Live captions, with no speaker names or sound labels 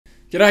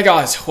G'day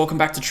guys, welcome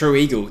back to True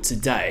Eagle.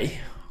 Today,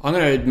 I'm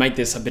going to make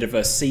this a bit of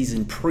a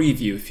season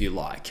preview if you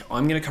like.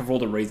 I'm going to cover all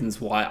the reasons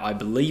why I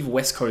believe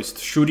West Coast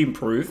should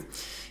improve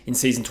in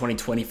season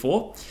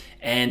 2024.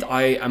 And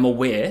I am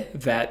aware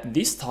that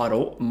this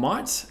title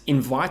might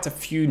invite a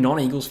few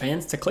non-Eagles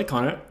fans to click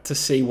on it to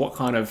see what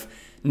kind of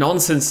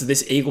nonsense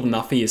this Eagle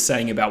Nuffy is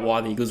saying about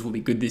why the Eagles will be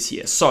good this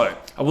year. So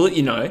I will let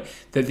you know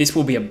that this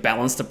will be a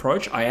balanced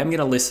approach. I am going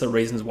to list the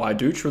reasons why I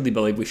do truly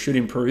believe we should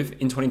improve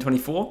in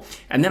 2024.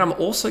 And then I'm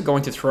also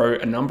going to throw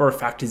a number of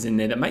factors in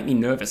there that make me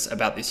nervous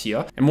about this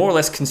year and more or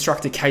less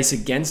construct a case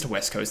against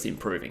West Coast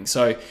improving.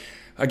 So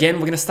again,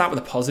 we're going to start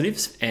with the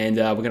positives and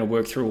we're going to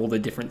work through all the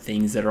different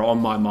things that are on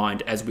my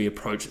mind as we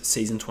approach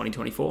season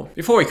 2024.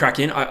 Before we crack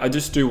in, I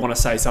just do want to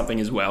say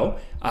something as well.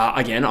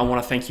 Again, I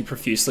want to thank you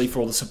profusely for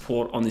all the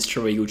support on this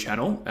True Eagle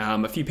channel.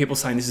 A few people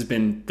saying this has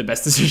been the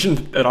best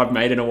decision that I've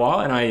made in a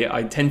while, and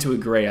I tend to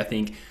agree. I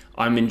think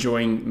I'm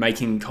enjoying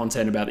making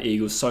content about the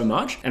Eagles so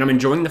much, and I'm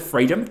enjoying the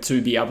freedom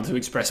to be able to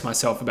express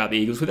myself about the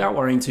Eagles without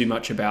worrying too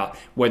much about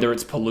whether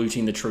it's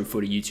polluting the True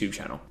Footy YouTube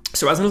channel.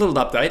 So as a little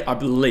update, I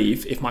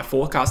believe, if my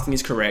forecasting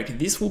is correct,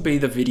 this will be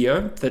the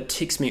video that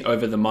ticks me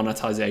over the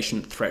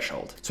monetization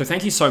threshold. So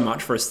thank you so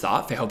much for a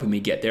start, for helping me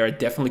get there. I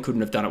definitely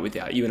couldn't have done it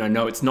without you, and I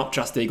know it's not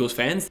just Eagles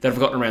fans that have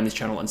gotten around this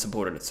channel and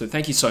supported it. So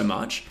thank you so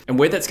much. And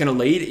where that's going to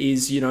lead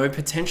is,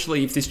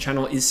 potentially if this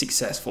channel is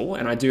successful,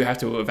 and I do have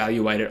to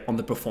evaluate it on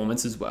the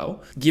performance as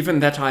well,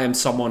 given that I am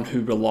someone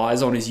who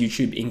relies on his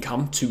YouTube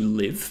income to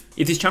live,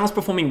 if this channel's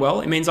performing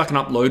well, it means I can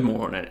upload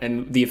more on it.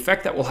 And the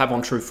effect that will have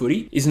on True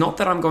Footy is not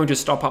that I'm going to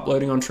stop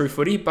uploading on True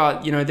Footy,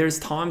 but there's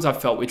times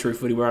I've felt with True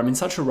Footy where I'm in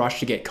such a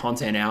rush to get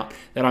content out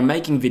that I'm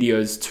making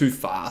videos too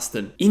fast,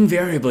 and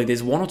invariably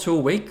there's one or two a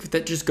week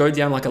that just go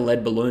down like a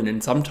lead balloon.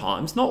 And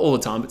sometimes, not all the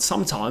time, but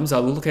sometimes I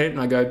will look at it and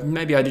I go,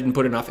 maybe I didn't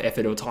put enough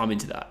effort or time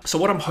into that. So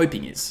what I'm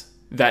hoping is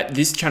that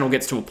this channel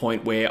gets to a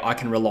point where I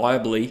can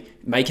reliably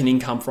make an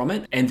income from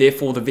it, and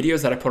therefore the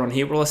videos that I put on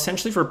here will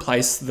essentially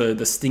replace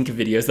the stinker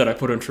videos that I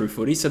put on True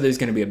Footy. So there's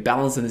going to be a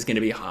balance and there's going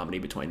to be a harmony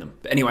between them.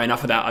 But anyway,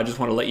 enough of that. I just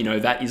want to let you know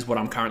that is what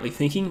I'm currently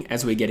thinking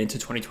as we get into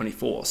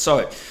 2024.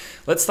 So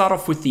let's start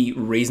off with the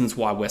reasons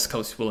why West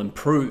Coast will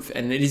improve.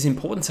 And it is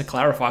important to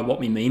clarify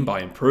what we mean by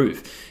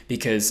improve,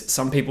 because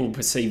some people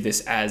perceive this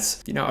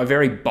as, a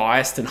very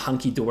biased and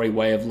hunky-dory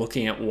way of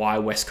looking at why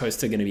West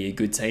Coast are going to be a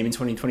good team in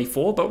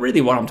 2024. But really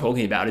what I'm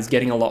talking about is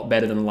getting a lot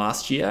better than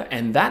last year.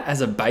 And that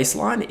as a baseline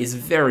is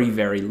very,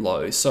 very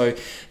low. So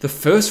the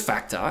first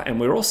factor, and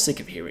we're all sick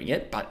of hearing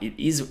it, but it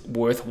is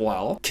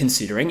worthwhile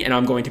considering, and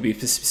I'm going to be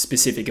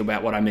specific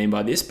about what I mean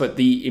by this, but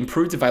the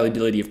improved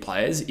availability of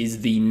players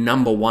is the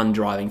 #1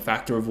 driving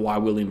factor of why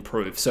we'll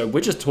improve. So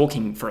we're just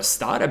talking for a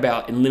start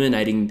about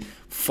eliminating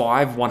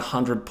 5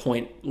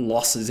 100-point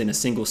losses in a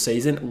single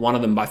season, one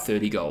of them by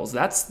 30 goals.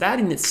 That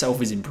in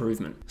itself is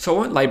improvement. So I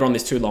won't labor on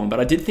this too long, but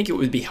I did think it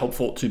would be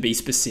helpful to be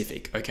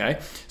specific, okay?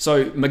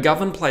 So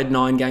McGovern played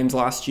 9 games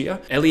last year.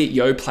 Elliot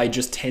Yeo played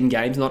just 10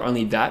 games. Not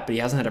only that, but he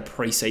hasn't had a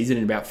preseason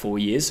in about 4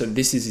 years, so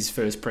this is his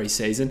first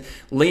preseason.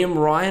 Liam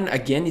Ryan,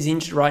 again, is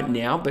injured right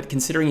now, but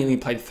considering he only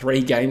played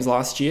 3 games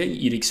last year,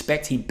 you'd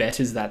expect he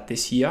betters that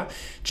this year.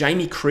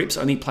 Jamie Cripps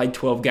only played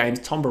 12 games.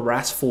 Tom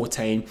Barrass,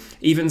 14.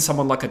 Even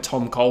someone like a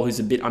Tom Cole, who's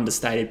a bit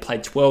understated,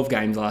 played 12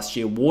 games last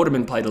year.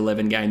 Waterman played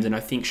 11 games and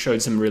I think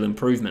showed some real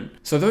improvement.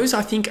 So those,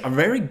 I think, are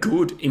very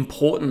good,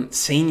 important,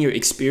 senior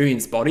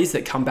experienced bodies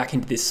that come back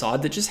into this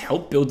side that just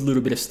help build a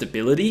little bit of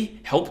stability,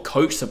 help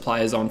coach the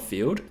players on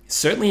field,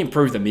 certainly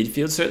improve the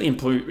midfield, certainly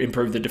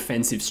improve the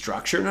defensive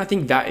structure. And I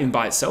think that in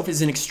by itself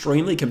is an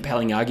extremely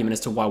compelling argument as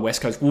to why West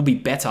Coast will be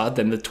better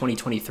than the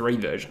 2023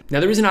 version.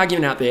 Now, there is an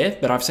argument out there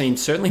that I've seen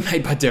certainly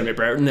made by Dermot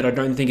Brereton that I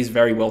don't think is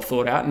very well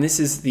thought out. And this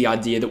is the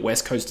idea that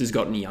West Coast has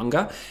gotten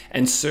younger,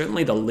 and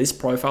certainly the list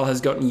profile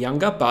has gotten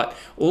younger, but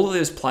all of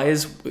those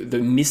players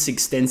that missed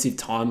extensive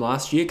time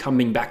last year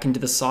coming back into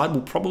the side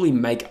will probably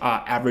make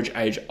our average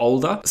age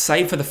older,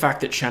 save for the fact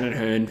that Shannon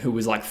Hearn, who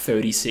was like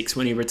 36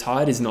 when he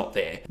retired, is not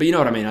there. But you know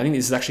what I mean? I think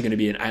this is actually going to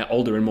be an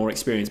older and more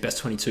experienced best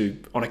 22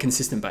 on a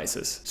consistent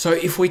basis. So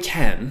if we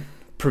can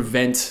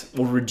prevent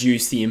or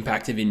reduce the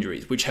impact of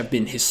injuries, which have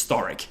been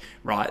historic,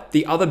 right?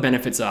 The other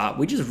benefits are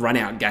we just run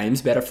out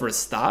games better for a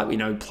start.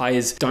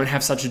 Players don't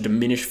have such a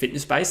diminished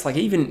fitness base. Like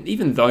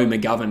even though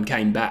McGovern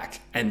came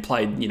back and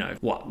played,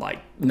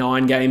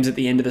 9 games at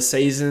the end of the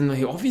season,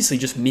 he obviously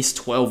just missed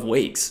 12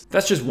 weeks.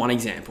 That's just one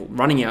example,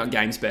 running out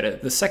games better.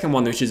 The second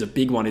one, which is a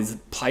big one, is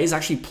players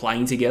actually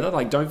playing together.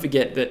 Like, don't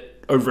forget that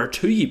over a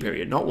 2-year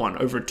period, not one,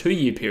 over a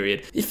 2-year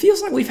period, it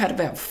feels like we've had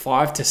about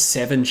 5 to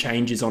 7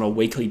 changes on a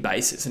weekly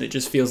basis. And it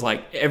just feels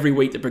like every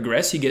week that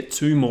progresses, you get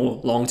 2 more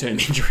long-term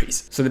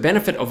injuries. So the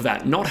benefit of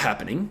that not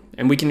happening,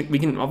 and we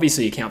can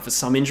obviously account for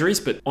some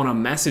injuries, but on a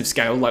massive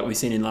scale, like we've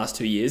seen in the last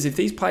 2 years, if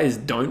these players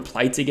don't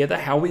play together,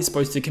 how are we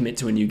supposed to commit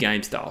to a new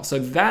game style? So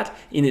that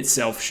in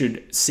itself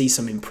should see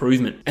some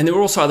improvement. And there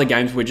were also other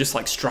games where just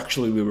like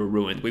structurally we were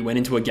ruined. We went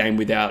into a game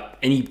without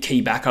any key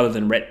back other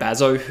than Rhett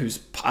Bazzo, who's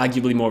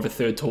arguably more of a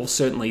third tall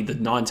certainly the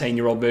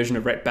 19-year-old version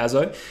of Rhett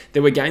Bazzo.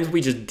 There were games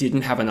we just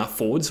didn't have enough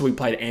forwards, so we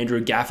played Andrew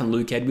Gaff and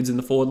Luke Edwards in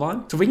the forward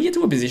line. So if we can get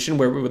to a position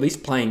where we're at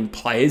least playing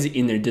players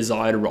in their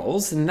desired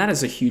roles, then that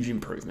is a huge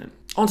improvement.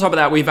 On top of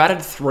that, we've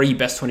added 3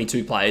 best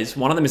 22 players.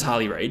 One of them is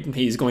Harley Reid.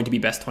 He is going to be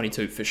best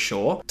 22 for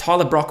sure.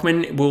 Tyler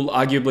Brockman will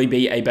arguably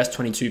be a best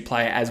 22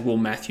 player, as will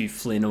Matthew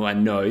Flynn, who I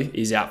know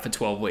is out for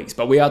 12 weeks.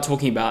 But we are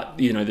talking about,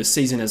 the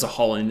season as a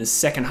whole. And in the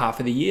second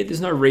half of the year,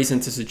 there's no reason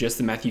to suggest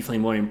that Matthew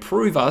Flynn won't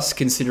improve us,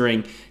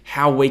 considering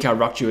how weak our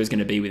ruck duo is going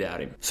to be without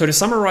him. So to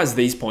summarize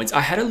these points, I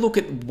had a look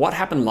at what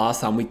happened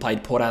last time we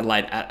played Port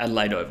Adelaide at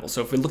Adelaide Oval.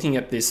 So if we're looking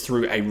at this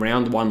through a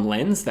round 1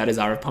 lens, that is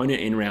our opponent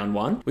in round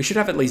 1, we should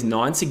have at least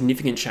 9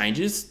 significant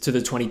changes to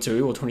the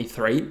 22 or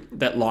 23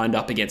 that lined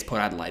up against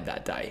Port Adelaide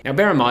that day. Now,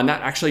 bear in mind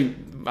that actually,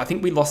 I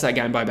think we lost that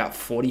game by about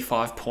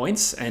 45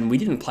 points and we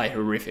didn't play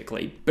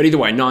horrifically. But either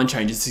way, 9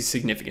 changes is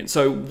significant.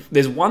 So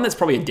there's one that's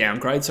probably a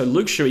downgrade. So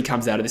Luke Shuey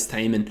comes out of this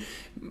team and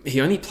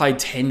he only played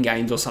 10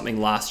 games or something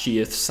last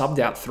year, subbed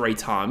out 3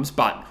 times,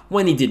 but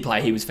when he did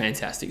play, he was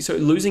fantastic. So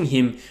losing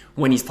him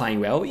when he's playing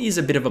well is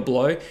a bit of a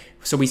blow.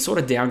 So we sort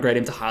of downgrade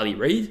him to Harley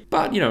Reid,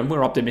 but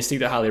we're optimistic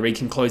that Harley Reid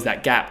can close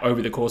that gap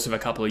over the course of a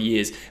couple of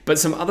years. But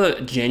some other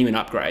genuine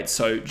upgrades.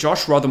 So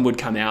Josh Rotherham would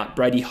come out,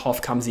 Brady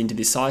Hoff comes into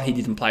this side, he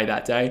didn't play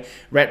that day.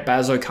 Rhett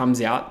Bazzo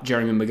comes out,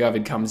 Jeremy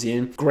McGovern comes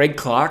in. Greg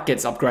Clark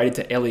gets upgraded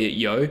to Elliot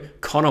Yeo.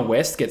 Connor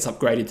West gets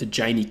upgraded to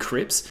Jamie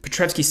Cripps.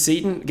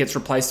 Petrevski-Seton gets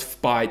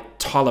replaced by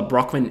Tyler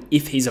Brockman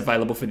if he's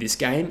available for this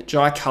game.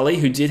 Jai Cully,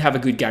 who did have a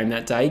good game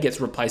that day, gets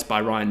replaced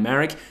by Ryan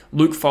Marrick.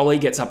 Luke Foley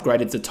gets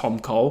upgraded to Tom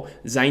Cole.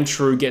 Zane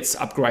True gets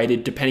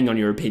upgraded, depending on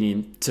your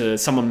opinion, to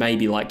someone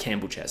maybe like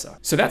Campbell Chesser.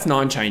 So that's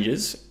 9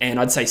 changes, and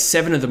I'd say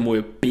 7 of them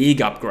were big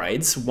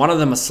upgrades. One of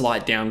them a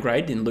slight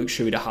downgrade in Luke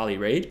Shuey to Harley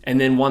Reid, and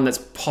then one that's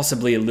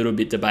possibly a little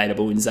bit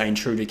debatable in Zane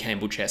True to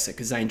Campbell Chesser,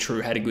 because Zane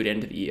True had a good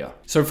end of the year.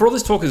 So for all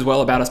this talk as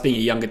well about us being a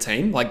younger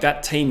team, like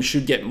that team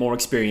should get more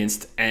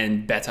experienced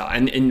and better.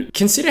 And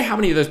consider how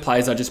many of those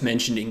players I just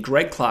mentioned in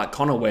Greg Clark,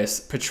 Connor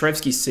West,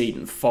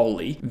 Petrevski-Seton,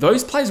 Foley,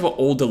 those players were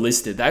all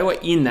delisted. They were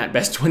in that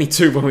best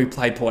 22 when we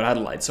played Port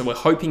Adelaide. So we're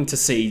hoping to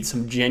see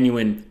some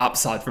genuine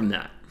upside from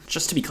that.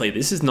 Just to be clear,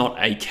 this is not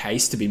a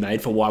case to be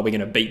made for why we're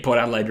going to beat Port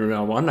Adelaide in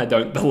round 1. I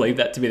don't believe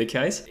that to be the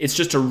case. It's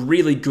just a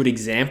really good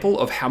example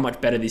of how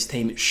much better this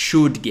team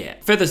should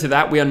get. Further to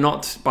that, we are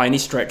not by any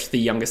stretch the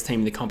youngest team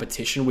in the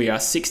competition. We are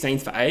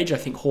 16th for age. I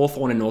think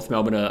Hawthorn and North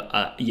Melbourne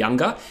are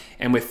younger,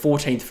 and we're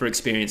 14th for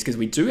experience because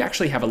we do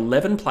actually have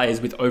 11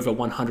 players with over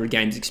 100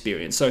 games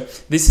experience. So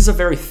this is a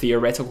very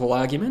theoretical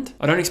argument.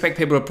 I don't expect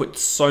people to put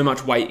so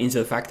much weight into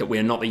the fact that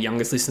we're not the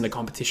youngest list in the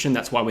competition.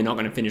 That's why we're not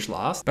going to finish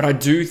last. But I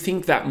do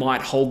think that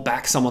might hold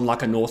back someone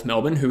like a North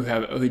Melbourne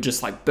who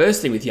just like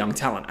bursting with young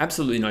talent,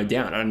 absolutely no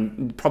doubt,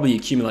 and probably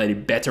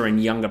accumulated better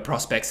and younger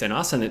prospects than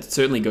us, and it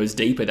certainly goes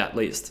deeper that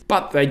list.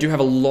 But they do have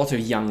a lot of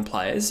young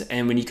players,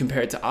 and when you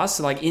compare it to us,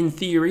 like in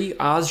theory,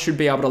 ours should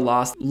be able to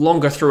last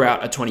longer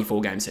throughout a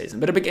 24-game season.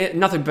 But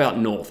nothing about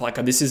North. Like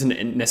this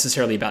isn't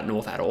necessarily about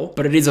North at all,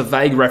 but it is a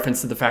vague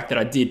reference to the fact that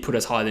I did put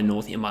us higher than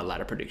North in my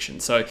ladder prediction.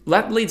 So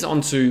that leads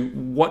on to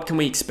what can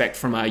we expect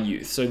from our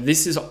youth. So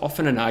this is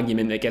often an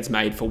argument that gets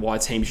made for why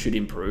teams should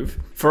improve.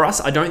 For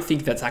us, I don't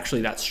think that's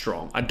actually that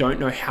strong. I don't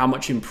know how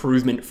much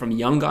improvement from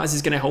young guys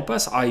is going to help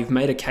us. I've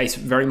made a case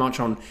very much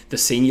on the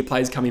senior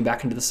players coming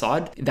back into the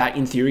side. That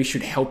in theory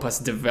should help us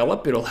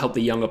develop. It'll help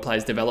the younger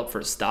players develop for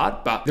a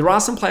start. But there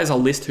are some players I'll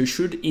list who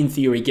should in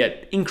theory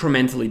get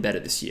incrementally better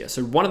this year.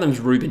 So one of them is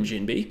Ruben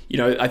Ginbey.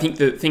 I think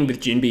the thing with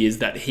Ginbey is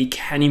that he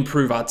can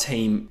improve our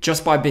team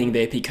just by being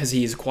there because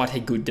he is quite a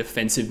good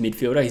defensive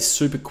midfielder. He's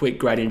super quick,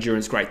 great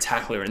endurance, great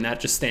tackler, and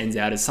that just stands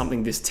out as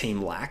something this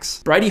team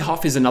lacks. Brady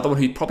Hoff is another one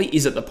who probably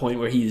is at the point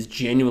where he is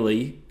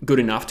genuinely good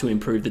enough to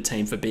improve the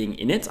team for being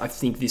in it. I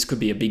think this could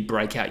be a big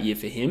breakout year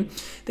for him.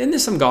 Then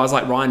there's some guys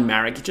like Ryan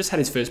Marrick, he just had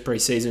his first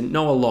preseason,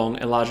 Noah Long,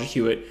 Elijah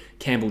Hewitt,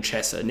 Campbell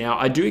Chesser. Now,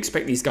 I do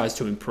expect these guys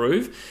to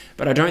improve,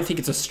 but I don't think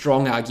it's a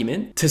strong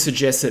argument to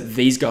suggest that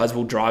these guys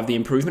will drive the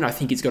improvement. I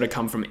think it's got to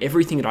come from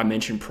everything that I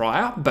mentioned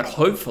prior, but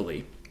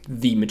hopefully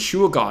the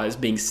mature guys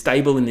being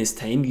stable in this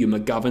team, your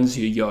McGoverns,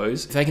 your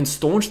Yos, if they can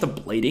staunch the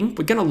bleeding,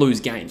 we're going to lose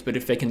games, but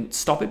if they can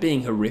stop it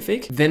being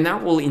horrific, then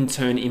that will in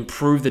turn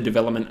improve the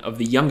development of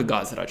the younger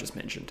guys that I just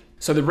mentioned.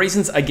 So the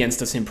reasons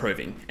against us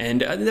improving,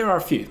 and there are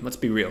a few, let's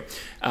be real.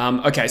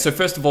 Okay, so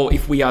first of all,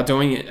 if we are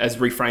doing it as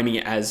reframing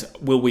it as,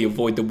 will we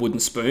avoid the wooden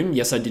spoon?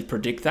 Yes, I did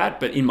predict that,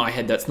 but in my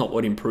head, that's not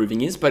what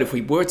improving is. But if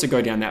we were to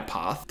go down that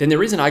path, then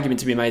there is an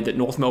argument to be made that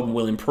North Melbourne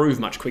will improve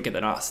much quicker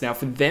than us. Now,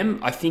 for them,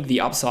 I think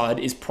the upside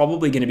is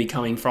probably going to be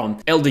coming from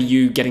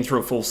LDU getting through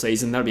a full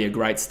season. That'll be a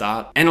great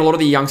start. And a lot of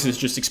the youngsters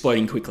just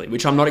exploding quickly,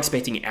 which I'm not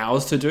expecting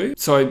ours to do.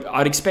 So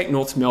I'd expect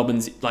North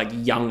Melbourne's like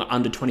young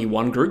under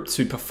 21 group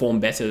to perform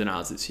better than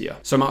ours this year.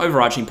 So my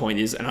overarching point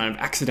is, and I've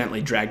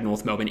accidentally dragged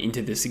North Melbourne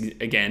into this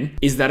again,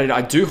 is that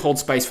I do hold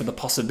space for the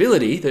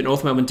possibility that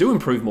North Melbourne do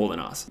improve more than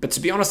us. But to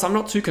be honest, I'm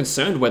not too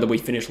concerned whether we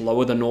finish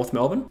lower than North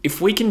Melbourne.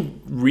 If we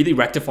can really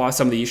rectify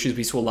some of the issues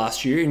we saw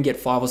last year and get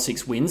 5 or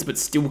 6 wins, but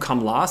still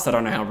come last, I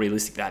don't know how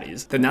realistic that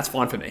is, then that's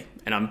fine for me.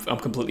 And I'm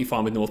completely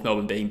fine with North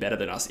Melbourne being better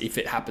than us if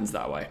it happens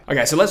that way.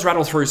 Okay, so let's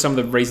rattle through some of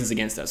the reasons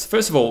against us.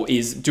 First of all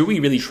is, do we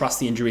really trust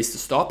the injuries to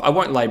stop? I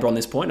won't labour on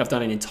this point. I've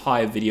done an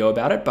entire video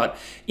about it, but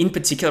in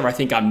particular, I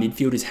think our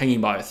midfield is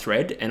hanging by a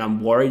thread, and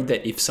I'm worried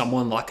that if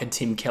someone like a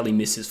Tim Kelly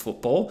misses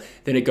football,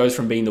 then it goes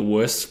from being the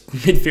worst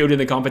midfield in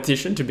the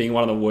competition to being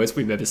one of the worst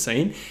we've ever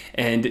seen.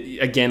 And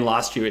again,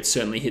 last year, it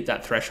certainly hit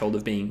that threshold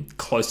of being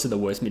close to the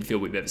worst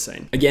midfield we've ever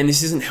seen. Again,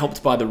 this isn't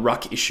helped by the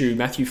ruck issue.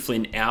 Matthew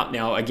Flynn out.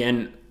 Now,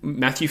 again,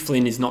 Matthew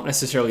Flynn is not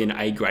necessarily an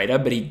A grader,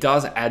 but he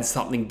does add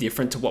something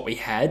different to what we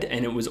had,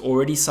 and it was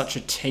already such a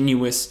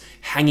tenuous,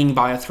 hanging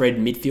by a thread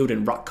midfield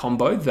and ruck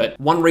combo that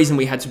one reason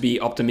we had to be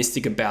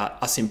optimistic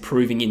about us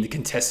improving in the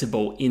contested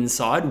ball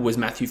inside was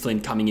Matthew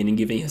Flynn coming in and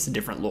giving us a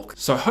different look.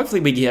 So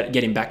hopefully we get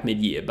him back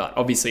mid-year, but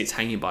obviously it's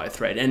hanging by a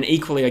thread. And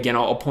equally, again,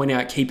 I'll point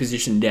out key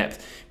position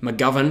depth.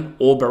 McGovern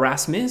or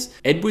Barasmus,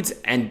 Edwards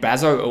and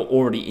Bazzo are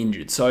already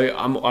injured. So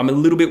I'm a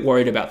little bit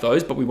worried about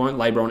those, but we won't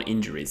labour on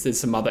injuries. There's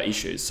some other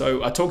issues.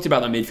 So I talked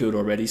about the midfield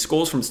already.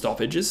 Scores from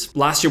stoppages.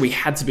 Last year, we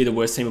had to be the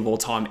worst team of all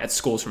time at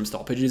scores from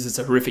stoppages. It's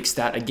a horrific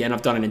stat. Again,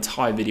 I've done an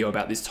entire video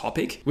about this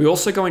topic. We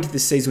also go into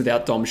this season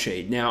without Dom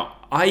Sheed. Now,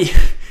 I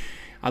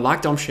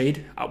like Dom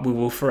Sheed. We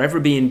will forever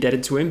be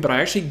indebted to him, but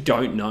I actually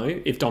don't know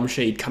if Dom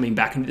Sheed coming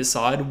back into the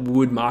side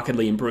would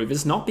markedly improve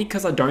us. Not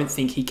because I don't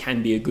think he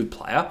can be a good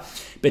player,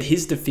 but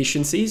his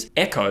deficiencies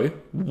echo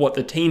what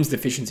the team's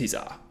deficiencies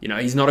are. You know,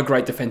 he's not a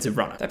great defensive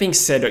runner. That being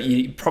said,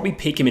 you probably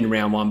pick him in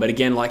round one, but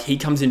again, like he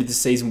comes into the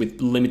season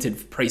with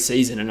limited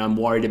preseason, and I'm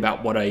worried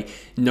about what a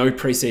no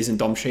preseason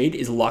Dom Sheed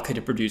is likely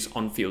to produce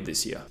on field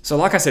this year. So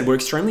like I said, we're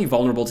extremely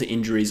vulnerable to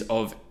injuries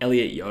of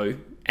Elliot Yeo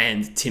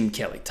and Tim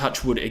Kelly.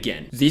 Touch wood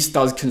again. This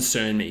does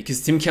concern me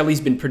because Tim Kelly's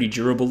been pretty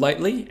durable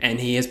lately, and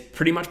he has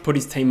pretty much put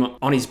his team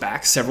on his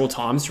back several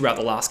times throughout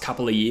the last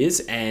couple of years,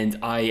 and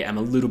I am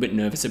a little bit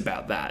nervous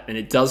about that. And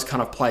it does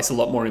kind of place a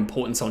lot more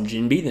importance on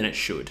Jinbi than it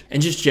should.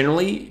 And just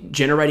generally,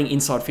 generating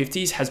inside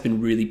 50s has been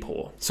really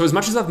poor. So as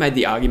much as I've made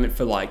the argument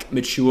for like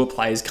mature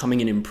players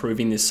coming and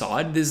improving this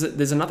side,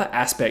 there's another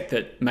aspect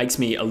that makes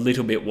me a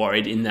little bit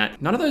worried in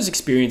that none of those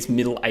experienced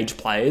middle-aged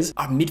players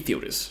are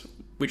midfielders,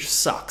 which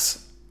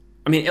sucks.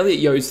 I mean, Elliot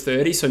Yeo's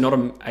 30, so not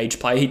an age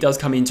player. He does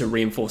come in to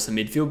reinforce the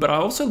midfield, but I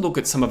also look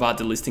at some of our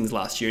delistings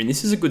last year, and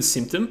this is a good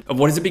symptom of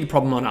what is a big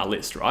problem on our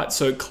list, right?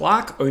 So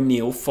Clark,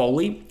 O'Neill,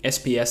 Foley,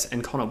 SPS,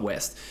 and Connor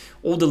West,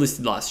 all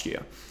delisted last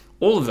year.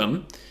 All of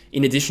them,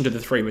 in addition to the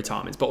 3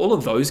 retirements, but all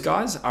of those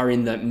guys are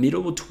in the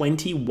middle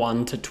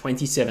 21 to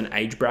 27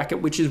 age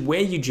bracket, which is where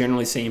you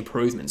generally see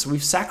improvement. So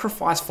we've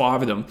sacrificed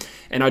 5 of them,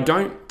 and I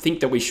don't think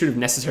that we should have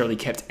necessarily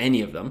kept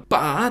any of them,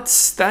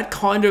 but that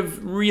kind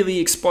of really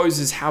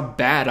exposes how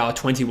bad our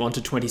 21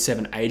 to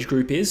 27 age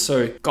group is.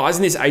 So guys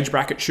in this age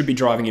bracket should be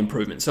driving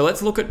improvement. So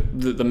let's look at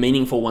the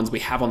meaningful ones we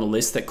have on the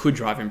list that could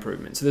drive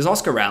improvement. So there's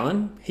Oscar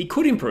Allen. He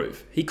could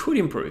improve. He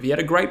had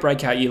a great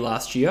breakout year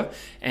last year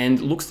and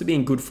looks to be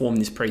in good form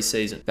this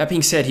preseason. That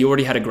being said, he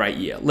already had a great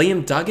year.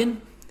 Liam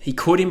Duggan, he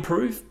could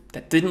improve.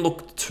 That didn't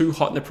look too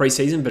hot in the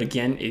preseason, but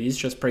again, it is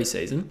just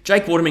preseason.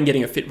 Jake Waterman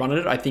getting a fit run at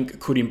it, I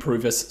think could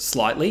improve us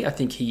slightly. I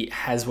think he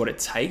has what it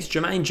takes.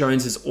 Jermaine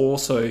Jones has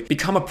also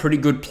become a pretty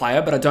good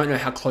player, but I don't know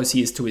how close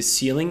he is to his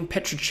ceiling.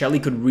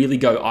 Petruccelli could really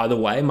go either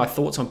way. My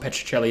thoughts on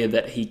Petruccelli are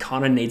that he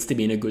kind of needs to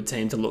be in a good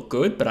team to look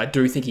good, but I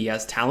do think he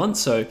has talent.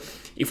 So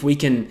if we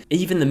can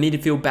even the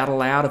midfield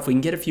battle out, if we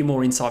can get a few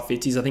more inside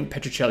 50s, I think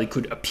Petruccelli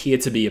could appear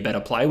to be a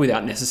better player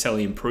without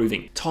necessarily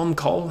improving. Tom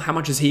Cole, how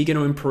much is he going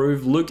to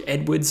improve? Luke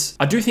Edwards,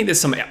 I do think there's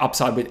some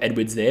upside with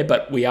Edwards there,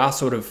 but we are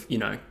sort of,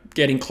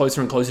 getting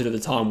closer and closer to the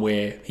time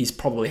where he's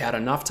probably had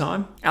enough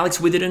time. Alex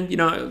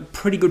Witherden,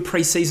 pretty good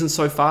preseason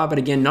so far, but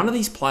again, none of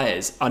these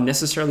players are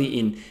necessarily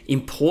in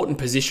important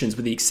positions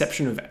with the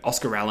exception of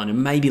Oscar Allen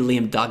and maybe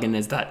Liam Duggan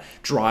as that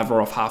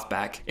driver off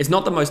halfback. It's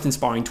not the most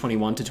inspiring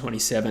 21 to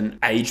 27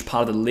 age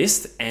part of the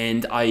list,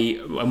 and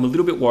I'm a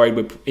little bit worried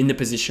we're in the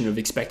position of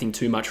expecting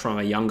too much from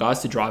our young guys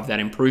to drive that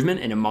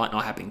improvement, and it might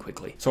not happen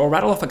quickly. So I'll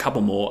rattle off a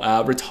couple more.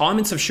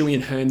 Retirements of Shuey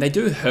and Hearn, they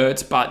do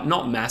hurt, but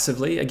not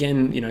massively.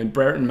 Again,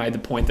 Brereton made the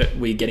point that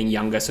we're getting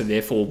younger, so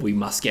therefore we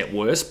must get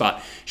worse.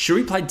 But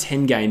Shuey played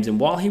 10 games, and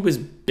while he was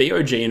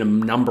BOG in a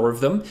number of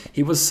them,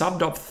 he was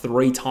subbed off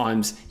 3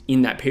 times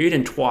in that period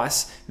and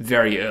twice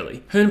very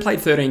early. Hearn played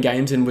 13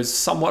 games and was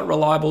somewhat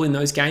reliable in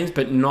those games,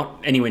 but not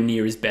anywhere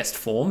near his best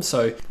form.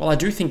 So while I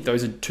do think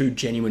those are 2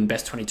 genuine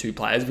best 22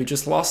 players we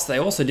just lost, they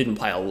also didn't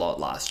play a lot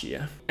last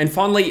year. And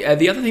finally,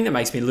 the other thing that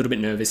makes me a little bit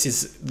nervous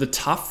is the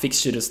tough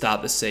fixture to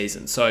start the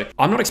season. So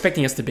I'm not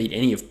expecting us to beat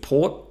any of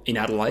Port in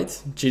Adelaide,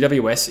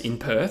 GWS in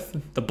Perth,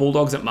 the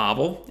Bulldogs at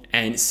Marvel,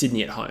 and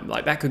Sydney at home.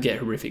 Like, that could get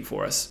horrific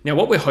for us. Now,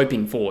 what we're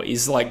hoping for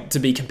is to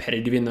be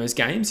competitive in those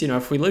games.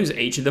 If we lose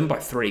each of them by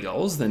 3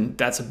 goals, then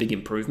that's a big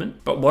improvement.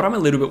 But what I'm a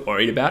little bit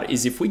worried about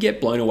is if we get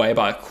blown away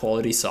by a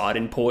quality side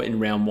in Port in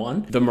round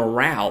 1, the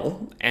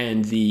morale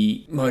and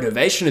the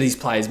motivation of these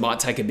players might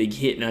take a big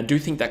hit. And I do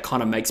think that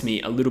kind of makes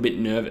me a little bit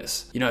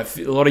nervous. If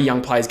a lot of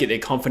young players get their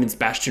confidence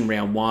bashed in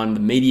round 1, the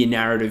media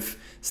narrative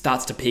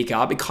starts to pick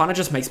up, it kind of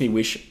just makes me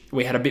wish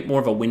we had a bit more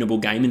of a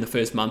winnable game in the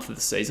first month of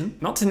the season.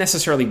 Not to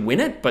necessarily win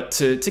it, but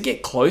to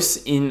get close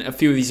in a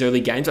few of these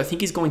early games, I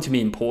think is going to be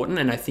important,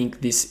 and I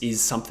think this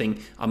is something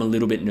I'm a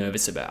little bit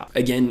nervous about.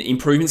 Again,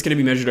 improvement's going to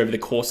be measured over the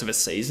course of a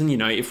season. You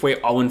know, if we're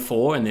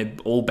 0-4 and they're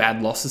all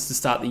bad losses to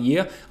start the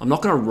year, I'm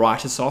not going to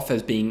write us off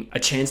as being a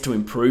chance to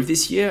improve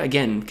this year.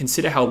 Again,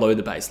 consider how low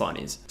the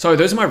baseline is. So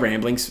those are my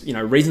ramblings, you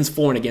know, reasons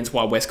for and against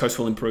why West Coast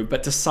will improve.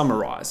 But to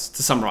summarize,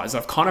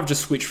 I've kind of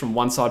just switched from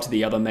one side to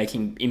the other,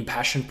 making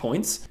impassioned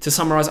points. To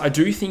summarize, I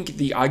do think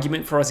the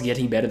argument for us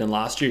getting better than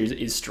last year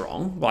is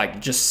strong,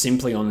 like just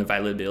simply on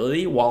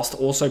availability, whilst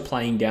also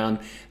playing down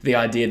the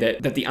idea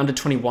that the under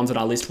 21s on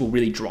our list will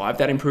really drive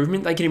that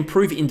improvement. They can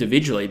improve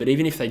individually, but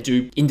even if they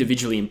do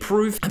individually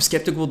improve, I'm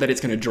skeptical that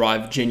it's going to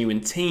drive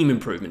genuine team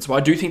improvement. So I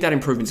do think that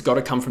improvement's got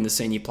to come from the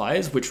senior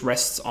players, which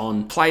rests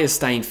on players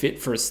staying fit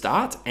for a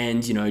start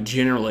and, you know,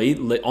 generally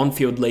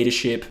on-field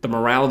leadership, the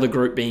morale of the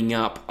group being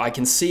up. I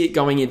can see it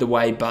going either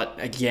way, but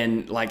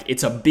again, like,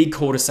 it's a big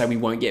call to say we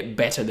won't get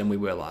better than we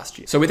were last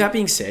year. So with that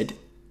being said,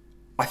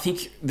 I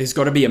think there's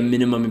got to be a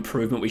minimum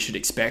improvement we should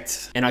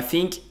expect. And I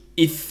think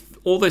if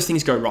all those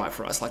things go right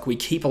for us, like we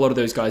keep a lot of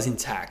those guys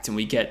intact and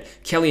we get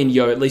Kelly and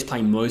Yo at least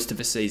playing most of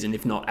a season,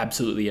 if not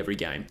absolutely every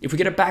game. If we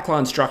get a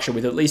backline structure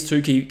with at least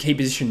two key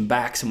position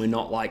backs and we're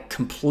not like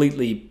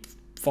completely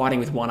fighting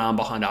with one arm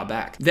behind our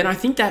back, then I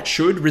think that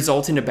should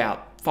result in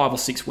about 5 or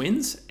 6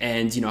 wins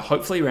and, you know,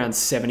 hopefully around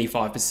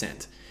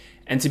 75%.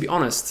 And to be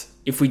honest,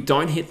 if we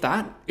don't hit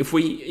that, if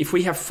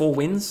we have 4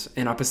 wins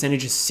and our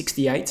percentage is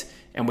 68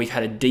 and we've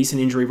had a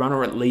decent injury run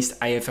or at least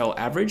AFL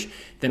average,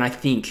 then I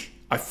think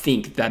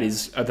that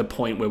is the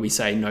point where we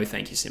say, no,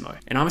 thank you, Simo.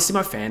 And I'm a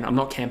Simo fan. I'm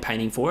not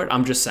campaigning for it.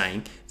 I'm just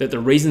saying that the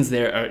reasons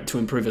there to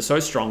improve are so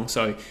strong.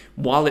 So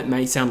while it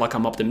may sound like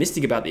I'm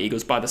optimistic about the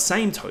Eagles, by the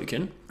same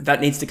token, that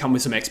needs to come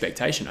with some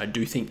expectation. I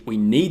do think we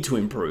need to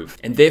improve.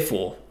 And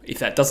therefore, if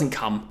that doesn't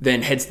come,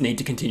 then heads need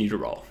to continue to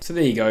roll. So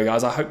there you go,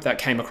 guys. I hope that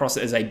came across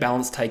as a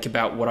balanced take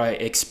about what I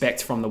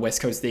expect from the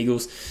West Coast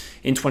Eagles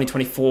in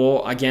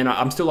 2024. Again,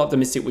 I'm still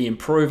optimistic we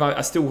improve.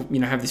 I still, you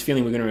know, have this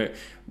feeling we're going to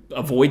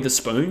avoid the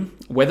spoon,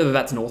 whether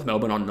that's North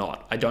Melbourne or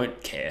not. I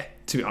don't care,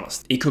 to be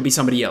honest. It could be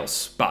somebody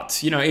else.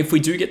 But, you know, if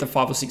we do get the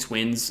 5 or 6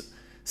 wins,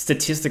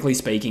 statistically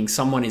speaking,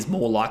 someone is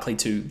more likely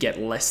to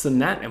get less than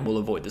that and will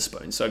avoid the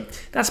spoon. So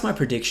that's my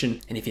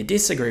prediction. And if you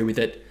disagree with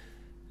it,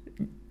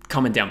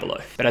 comment down below.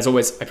 But as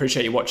always, I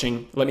appreciate you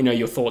watching. Let me know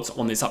your thoughts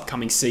on this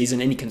upcoming season,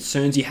 any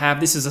concerns you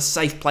have. This is a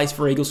safe place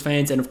for Eagles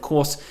fans, and of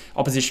course,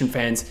 opposition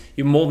fans,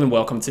 you're more than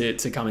welcome to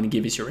come in and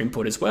give us your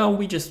input as well.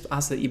 We just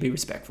ask that you be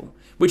respectful,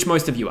 which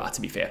most of you are,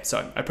 to be fair.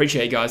 So I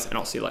appreciate you guys, and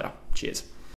I'll see you later. Cheers.